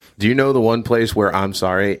Do you know the one place where I'm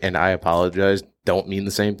sorry and I apologize don't mean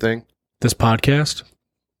the same thing? This podcast?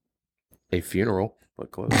 A funeral,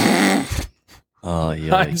 but close. Oh,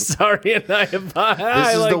 yeah. I'm sorry, and I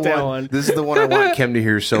like that one. This is the one I want Kim to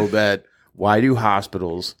hear so bad. Why do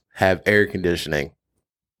hospitals have air conditioning?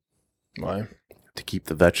 Why? To keep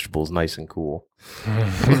the vegetables nice and cool.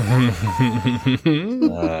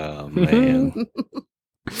 Oh, man.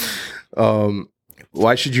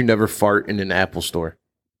 Why should you never fart in an Apple store?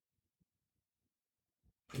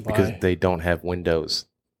 Because they don't have windows.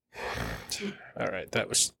 All right,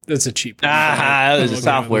 that's a cheap one. That was a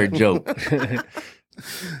software joke.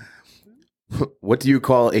 What do you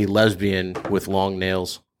call a lesbian with long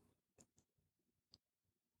nails?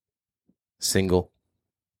 Single.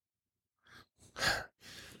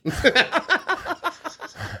 Q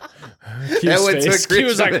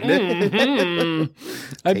was like,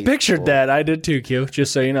 I pictured that. I did too, Q.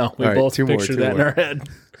 Just so you know, we both pictured that in our head.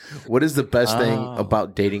 What is the best thing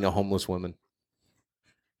about dating a homeless woman?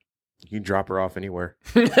 You can drop her off anywhere.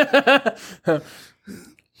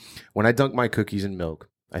 When I dunk my cookies in milk,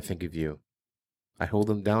 I think of you. I hold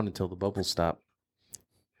them down until the bubbles stop.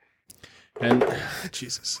 And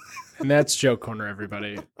Jesus. And that's Joke Corner,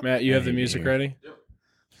 everybody. Matt, you have the music ready? Yep.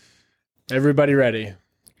 Everybody ready?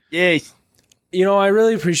 Yes. You know, I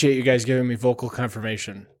really appreciate you guys giving me vocal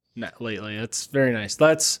confirmation lately. It's very nice.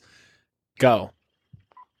 Let's go.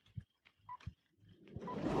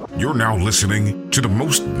 You're now listening to the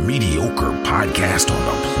most mediocre podcast on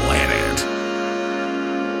the planet.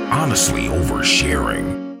 Honestly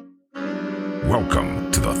oversharing.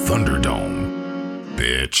 Welcome to the Thunderdome,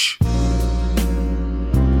 bitch.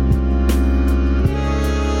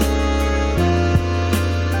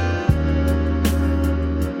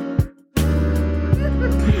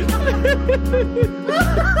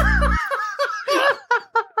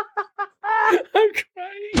 I'm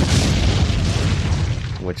crying.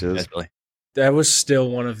 Which is? That was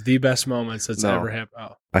still one of the best moments that's ever happened.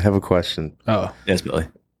 Oh. I have a question. Oh. Yes, Billy.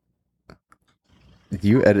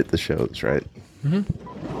 You edit the shows, right?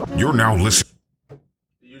 Mm-hmm. You're now listening. It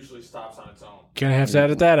usually stops on its own. Gonna have to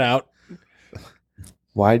edit that out.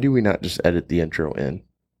 Why do we not just edit the intro in?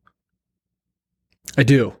 I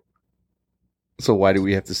do. So why do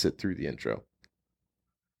we have to sit through the intro?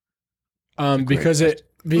 Because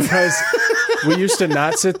we used to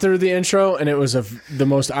not sit through the intro, and it was the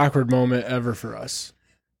most awkward moment ever for us.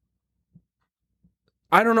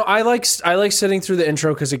 I don't know. I like sitting through the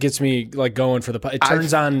intro because it gets me like going for the. It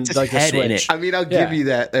turns on like a switch. I mean, I'll give you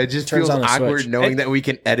that. It just feels awkward knowing that we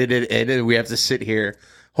can edit it in, and we have to sit here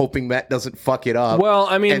hoping Matt doesn't fuck it up. Well,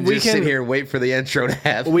 I mean, we can sit here and wait for the intro to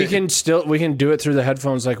happen. We can do it through the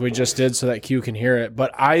headphones like we just did, so that Q can hear it.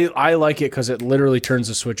 But I like it because it literally turns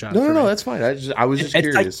the switch on. No, that's fine. I was just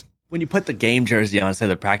curious. Like when you put the game jersey on instead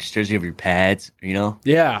of the practice jersey of your pads, you know?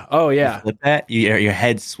 Yeah. Oh yeah. You flip that, your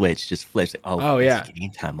head switch just flips. Oh yeah.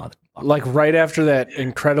 Game time, motherfucker. Like right after that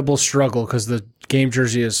incredible struggle because the game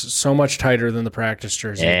jersey is so much tighter than the practice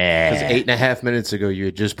jersey. Yeah. Because 8.5 minutes ago you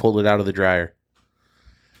had just pulled it out of the dryer.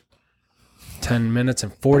 10 minutes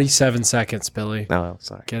and 47 seconds, Billy. No,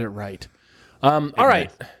 sorry. Get it right. All right.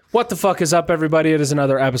 What the fuck is up, everybody? It is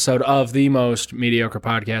another episode of the most mediocre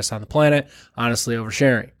podcast on the planet, Honestly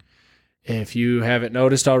Oversharing. If you haven't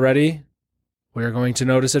noticed already, we're going to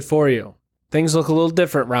notice it for you. Things look a little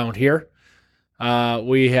different around here.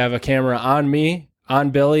 We have a camera on me,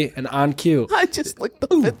 on Billy, and on Q. I just looked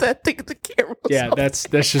up at that thing at the camera. Yeah, that's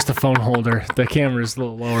just a phone holder. The camera's a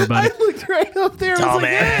little lower, buddy. I looked right up there. I was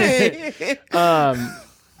like, hey.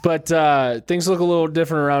 But things look a little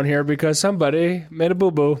different around here because somebody made a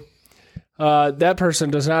boo-boo. That person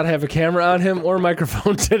does not have a camera on him or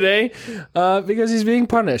microphone today because he's being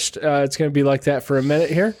punished. It's going to be like that for a minute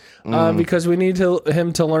here because we need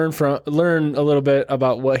him to learn a little bit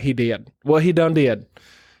about what he did, what he done did.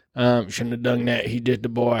 Shouldn't have done that. He did the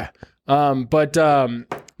boy. But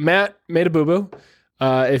Matt made a boo-boo.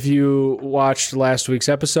 If you watched last week's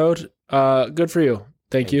episode, good for you.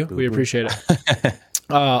 Thank you. We appreciate it.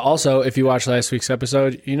 Also, if you watched last week's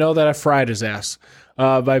episode, you know that I fried his ass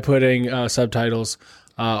by putting subtitles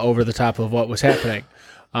over the top of what was happening.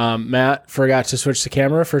 Matt forgot to switch the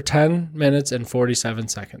camera for 10 minutes and 47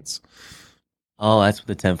 seconds. Oh, that's what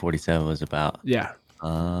the 1047 was about. Yeah.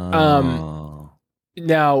 Oh.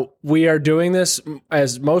 Now, we are doing this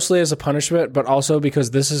mostly as a punishment, but also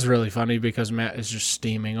because this is really funny because Matt is just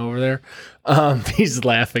steaming over there. He's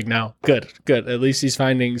laughing now. Good. At least he's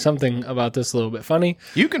finding something about this a little bit funny.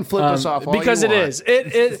 You can flip us off all because you want.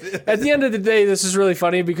 It is. It at the end of the day, this is really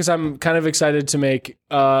funny because I'm kind of excited to make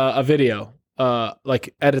a video,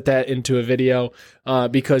 like edit that into a video,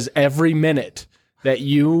 because every minute that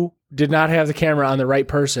you did not have the camera on the right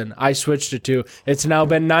person. I switched it to. It's now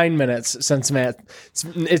been 9 minutes since Matt.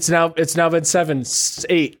 It's now been 7,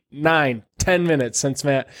 8, 9, 10 minutes since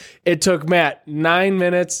Matt. It took Matt 9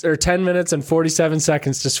 minutes or 10 minutes and 47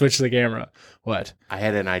 seconds to switch the camera. What? I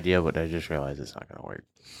had an idea, but I just realized it's not going to work.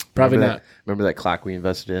 Probably not. Remember that clock we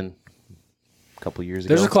invested in a couple years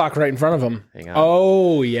ago? There's a clock right in front of him. Hang on.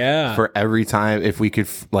 Oh, yeah. For every time, if we could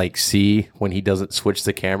see when he doesn't switch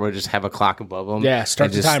the camera, just have a clock above him. Yeah,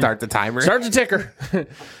 start the timer. Start the ticker.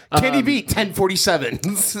 Can he beat 1047?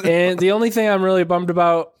 And the only thing I'm really bummed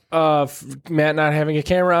about Matt not having a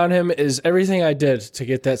camera on him is everything I did to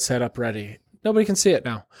get that set up ready. Nobody can see it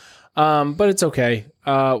now. But it's okay.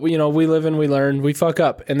 We live and we learn. We fuck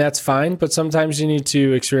up, and that's fine. But sometimes you need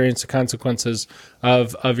to experience the consequences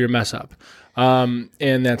of your mess up.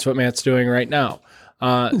 And that's what Matt's doing right now.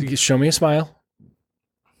 Show me a smile.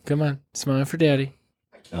 Come on, smile for Daddy.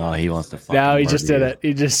 Oh, he wants to fuck. No, he just did it.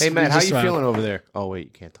 Hey, Matt, how you feeling over there? Oh, wait,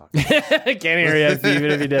 you can't talk. I can't hear you,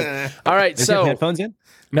 even if he did. All right, Is he have headphones in?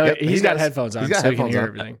 No, Yep, he's got headphones on, so he can hear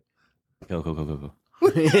everything. Go.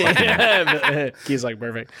 He's like,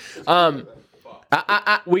 perfect.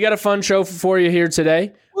 We got a fun show for you here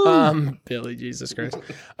today. Billy, Jesus Christ.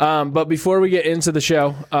 But before we get into the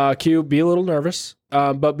show, Q, be a little nervous.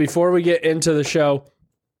 But before we get into the show,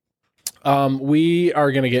 we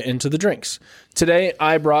are going to get into the drinks. Today,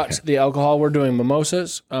 I brought the alcohol. We're doing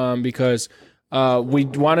mimosas because we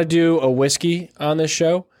want to do a whiskey on this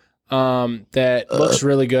show that looks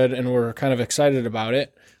really good, and we're kind of excited about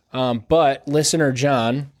it. But listener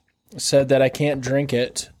John said that I can't drink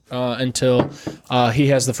it until he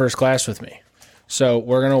has the first glass with me. So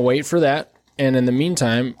we're going to wait for that. And in the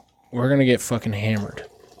meantime, we're going to get fucking hammered.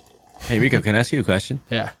 Hey, Rico, can I ask you a question?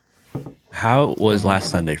 Yeah. How was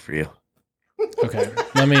last Sunday for you? Okay.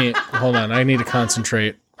 Hold on. I need to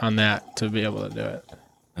concentrate on that to be able to do it.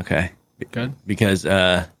 Okay. Good. Because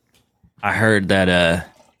I heard that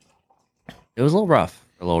it was a little rough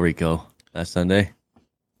for little Rico last Sunday.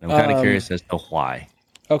 I'm kind of curious as to why.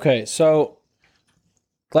 Okay, so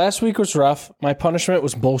last week was rough. My punishment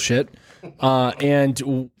was bullshit.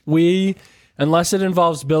 And we, unless it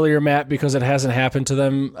involves Billy or Matt, because it hasn't happened to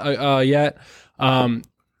them yet,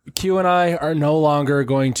 Q and I are no longer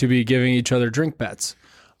going to be giving each other drink bets.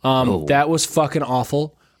 That was fucking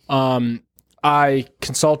awful. I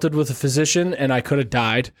consulted with a physician, and I could have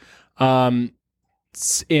died. And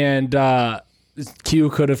Q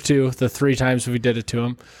could have too, the 3 times we did it to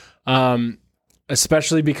him.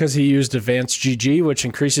 Especially because he used advanced GG, which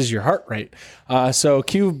increases your heart rate. So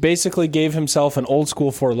Q basically gave himself an old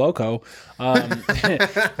school Four Loko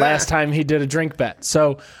last time he did a drink bet.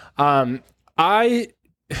 So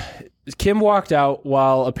Kim walked out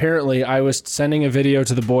while apparently I was sending a video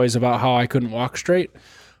to the boys about how I couldn't walk straight.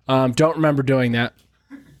 Don't remember doing that.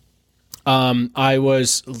 I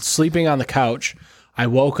was sleeping on the couch. I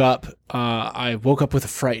woke up with a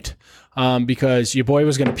fright because your boy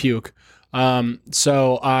was going to puke.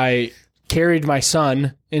 So I carried my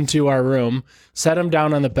son into our room, set him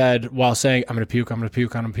down on the bed while saying, I'm going to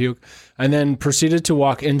puke, and then proceeded to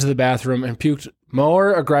walk into the bathroom and puked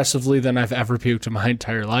more aggressively than I've ever puked in my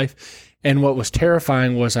entire life. And what was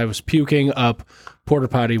terrifying was I was puking up porta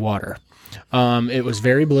potty water. It was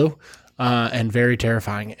very blue and very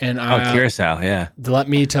terrifying. And Curacao, yeah. Let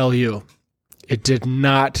me tell you, it did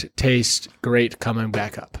not taste great coming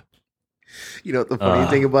back up. You know what the funny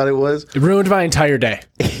thing about it was? It ruined my entire day.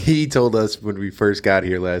 He told us when we first got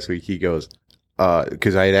here last week, he goes,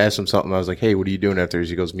 because I had asked him something. I was like, hey, what are you doing after this?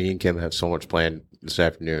 He goes, me and Kim have so much planned this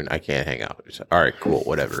afternoon. I can't hang out. He said, all right, cool,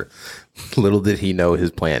 whatever. Little did he know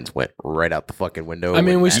his plans went right out the fucking window. I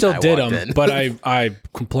mean, we still did them, but I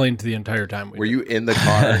complained the entire time. Were you in the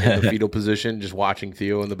car in the fetal position just watching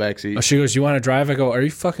Theo in the backseat? Oh, she goes, you want to drive? I go, are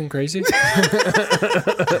you fucking crazy?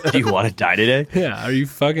 Do you want to die today? Yeah, are you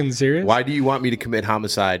fucking serious? Why do you want me to commit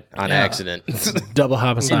homicide on accident? Double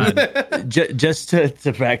homicide. Just to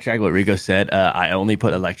backtrack what Rico said, I only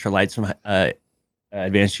put electrolytes from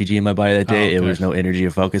advanced GG in my body that day. It was no energy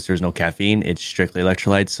or focus. There's no caffeine. It's strictly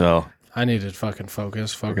electrolytes. So I needed fucking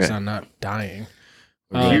focus on not dying.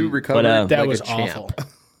 You recovered. That like was a champ. awful.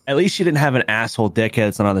 at least you didn't have an asshole dickhead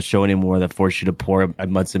that's not on the show anymore that forced you to pour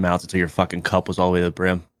months amounts until your fucking cup was all the way to the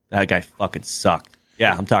brim. That guy fucking sucked.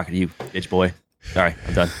 Yeah, I'm talking to you, bitch boy. Sorry,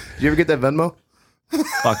 I'm done. Did you ever get that Venmo?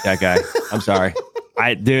 Fuck that guy. I'm sorry.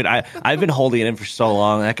 I've been holding it in for so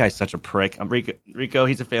long. That guy's such a prick. I'm Rico.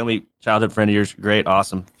 He's a family childhood friend of yours. Great,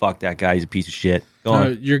 awesome. Fuck that guy. He's a piece of shit. Go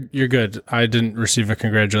on. You're good. I didn't receive a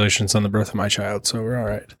congratulations on the birth of my child, so we're all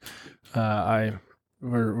right.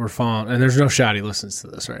 We're following, and there's no shot he listens to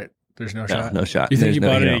this, right? There's no shot. No shot. You think There's you no-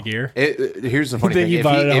 bought no. any gear? Here's the You funny think thing. you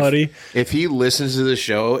bought a hoodie? If he listens to the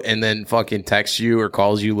show and then fucking texts you or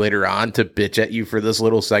calls you later on to bitch at you for this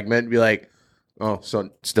little segment, be like, oh, so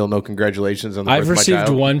still no congratulations on the birth I've of my received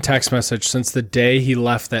child? one text message since the day he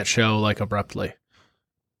left that show, like abruptly.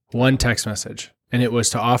 One text message. And it was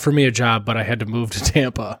to offer me a job, but I had to move to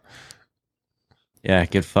Tampa. Yeah,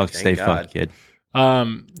 get fucked, Thank stay God. fucked, kid.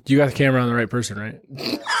 You got the camera on the right person, right?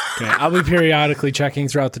 Okay. I'll be periodically checking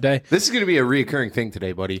throughout the day. This is going to be a reoccurring thing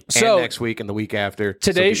today, buddy. So, and next week and the week after.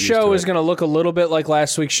 Today's show is going to look a little bit like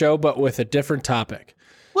last week's show, but with a different topic.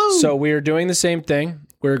 So we are doing the same thing.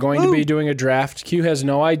 We're going to be doing a draft. Q has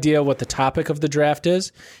no idea what the topic of the draft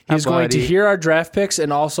is. He's going to hear our draft picks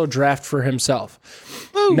and also draft for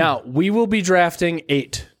himself. Now, we will be drafting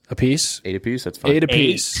 8 apiece. 8 apiece? That's fine. 8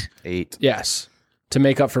 apiece. 8. Yes. To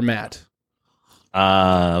make up for Matt.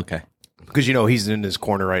 Okay. Because, he's in his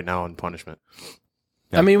corner right now in punishment.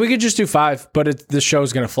 Yeah. I mean, we could just do 5, but the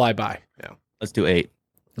show's going to fly by. Yeah. Let's do 8.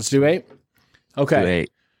 Let's do 8? Okay. Do 8.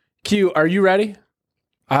 Q, are you ready?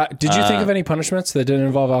 Did you think of any punishments that didn't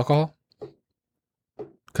involve alcohol?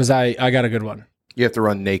 Because I got a good one. You have to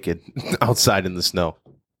run naked outside in the snow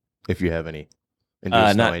if you have any. And do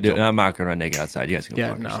a snow angel. I'm not gonna run naked outsght. You guys can go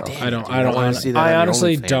fuck yourself. I don't wanna want see to. that on I your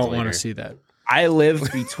honestly OnlyFans don't want later. to see that. I live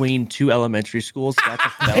between 2 elementary schools. So that's a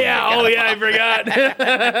felony. I forgot.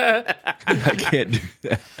 I can't do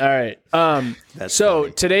that. All right. So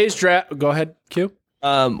today's draft. Go ahead, Q.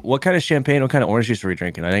 What kind of champagne? What kind of orange juice are we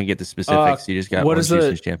drinking? I didn't get the specifics. You just got what orange is juice the-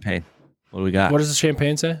 and champagne. What do we got? What does the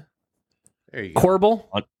champagne say? There you go. Corbel.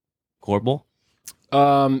 Corbel?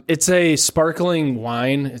 It's a sparkling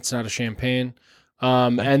wine. It's not a champagne.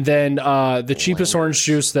 And then the cheapest orange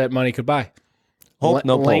juice that money could buy. No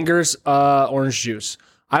pulp. Langer's orange juice.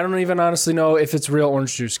 I don't even honestly know if it's real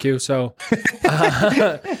orange juice, Q. So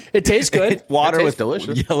it tastes good. Water It with tastes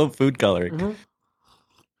delicious. yellow food coloring. Mm-hmm.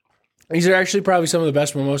 These are actually probably some of the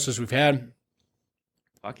best mimosas we've had.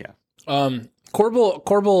 Fuck yeah.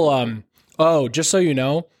 Corbel. Oh, just so you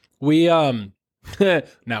know, we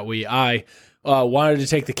not we. I wanted to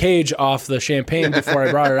take the cage off the champagne before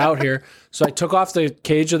I brought it out here, so I took off the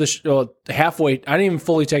cage of the halfway. I didn't even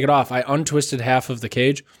fully take it off. I untwisted half of the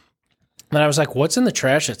cage. And I was like, what's in the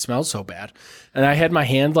trash that smells so bad? And I had my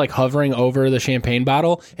hand like hovering over the champagne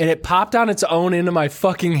bottle and it popped on its own into my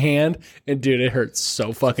fucking hand. And dude, it hurts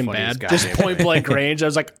so fucking Funniest bad. Just goddamn point blank range. I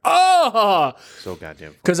was like, oh, So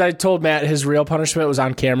goddamn. because I told Matt his real punishment was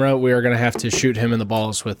on camera. We were going to have to shoot him in the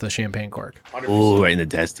balls with the champagne cork. Ooh, right in the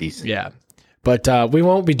testes. Yeah. But we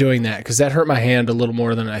won't be doing that because that hurt my hand a little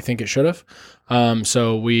more than I think it should have.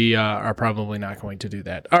 So we are probably not going to do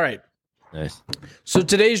that. All right. Nice. So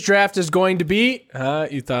today's draft is going to be.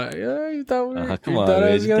 You thought I Come on,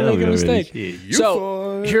 was going to make a man. mistake. Shit.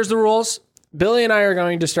 So here's the rules. Billy and I are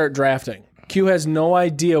going to start drafting. Q has no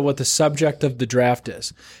idea what the subject of the draft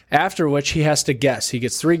is. After which he has to guess. He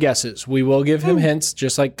gets 3 guesses. We will give him hints,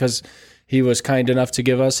 just like because he was kind enough to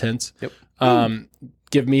give us hints. Yep.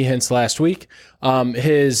 Give me hints last week.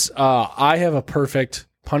 I have a perfect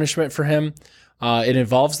punishment for him. It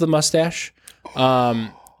involves the mustache.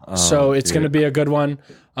 So it's going to be a good one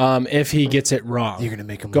if he gets it wrong. You're going to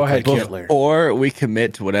make him Go look ahead, like Q. Hitler. Or we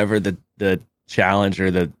commit to whatever the challenge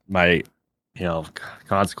or my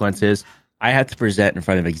consequence is. I have to present in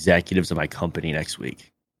front of executives of my company next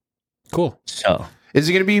week. Cool. So Is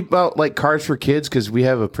it going to be about like cars for kids? Because we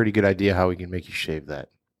have a pretty good idea how we can make you shave that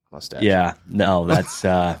mustache. yeah, no, that's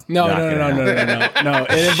No.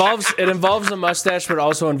 It involves the mustache, but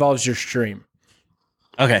also involves your stream.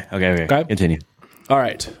 Okay. Okay. Continue. All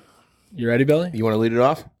right. You ready, Billy? You want to lead it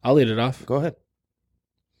off? I'll lead it off. Go ahead.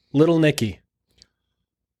 Little Nicky.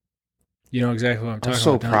 You know exactly what I'm I'm talking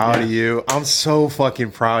so about. proud of you. I'm so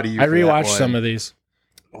fucking proud of you. I for that rewatched one. some of these.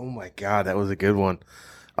 Oh my God, that was a good one.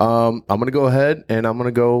 I'm going to go ahead and I'm going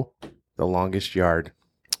to go The Longest Yard.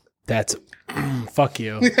 That's fuck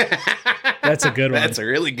you. That's a good one. That's a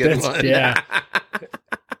really good one. Yeah.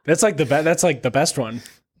 That's like the best one.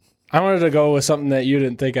 I wanted to go with something that you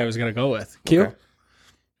didn't think I was going to go with. Q? Okay.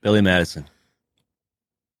 Billy Madison.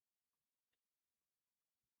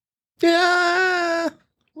 Yeah.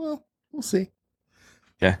 Well, we'll see.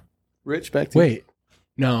 Okay. Rich, back to you. Wait.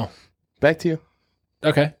 No. Back to you.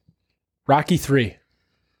 Okay. Rocky 3.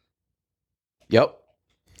 Yep.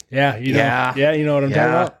 Yeah, you know. Yeah. Yeah, you know what I'm talking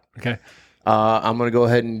Yeah. about? Okay. I'm going to go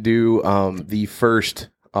ahead and do the first.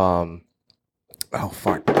 Oh,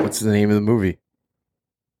 fuck. What's the name of the movie?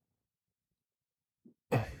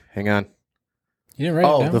 Hang on. You didn't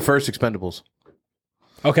write it down? The first Expendables.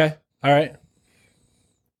 Okay. All right.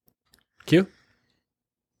 Q?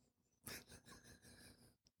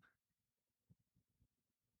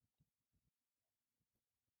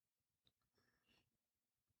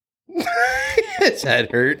 His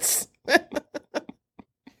head hurts.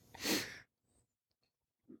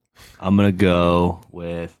 I'm gonna go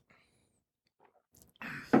with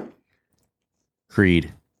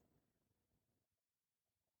Creed.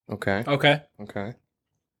 Okay. Okay. Okay.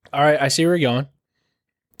 All right. I see where you're going.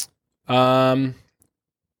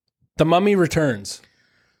 The Mummy Returns.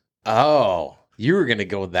 Oh, you were gonna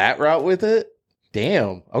go that route with it?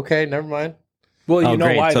 Damn. Okay, never mind. Well, you Oh, know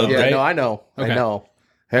great. why, So- though, Yeah, right? no, I know. Okay. I know.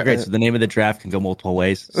 Great. So the name of the draft can go multiple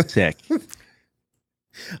ways. Sick.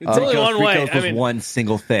 It's only one way. Rico's I was mean, one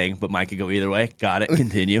single thing, but mine could go either way. Got it.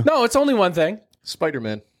 Continue. no, it's only one thing.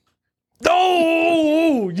 Spider-Man.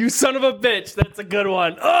 Oh, you son of a bitch! That's a good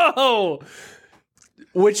one. Oh,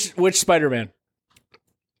 which Spider-Man?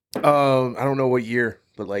 I don't know what year,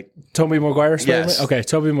 but like Tobey Maguire Spider-Man. Yes. Okay,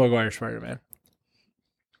 Tobey Maguire Spider-Man.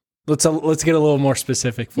 Let's get a little more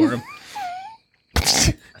specific for him.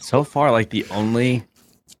 So far, like the only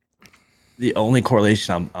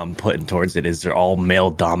correlation I'm putting towards it is they're all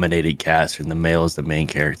male dominated casts, and the male is the main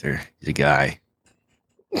character. He's a guy.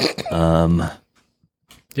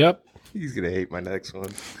 Yep. he's gonna hate my next one.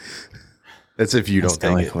 That's if you That's don't the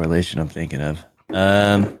only take it. correlation I'm thinking of.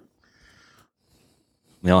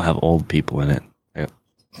 They all have old people in it. They're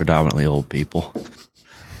predominantly old people.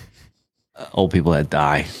 Old people that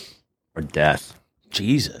die or death.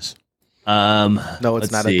 Jesus. No, No,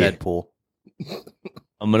 it's not a Deadpool.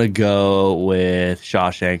 I'm gonna go with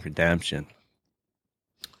Shawshank Redemption.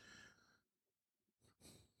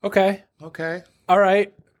 Okay. Okay. All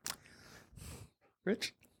right.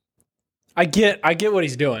 Rich? I get what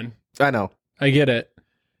he's doing. I know. I get it.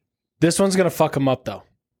 This one's gonna fuck him up though.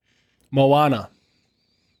 Moana.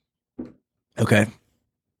 Okay.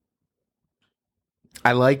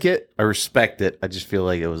 I like it. I respect it. I just feel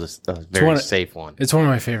like it was a very safe one. It's one of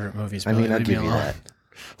my favorite movies. I Billy. mean, I'll Leave me give you alone.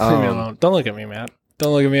 that. Leave me alone. Don't look at me, Matt.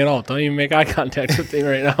 Don't look at me at all. Don't even make eye contact with me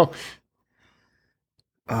right now.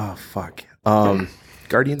 Oh, fuck.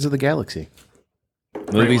 Guardians of the Galaxy.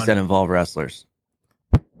 Movies one. that involve wrestlers.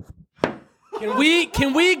 Can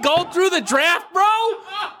we go through the draft, bro?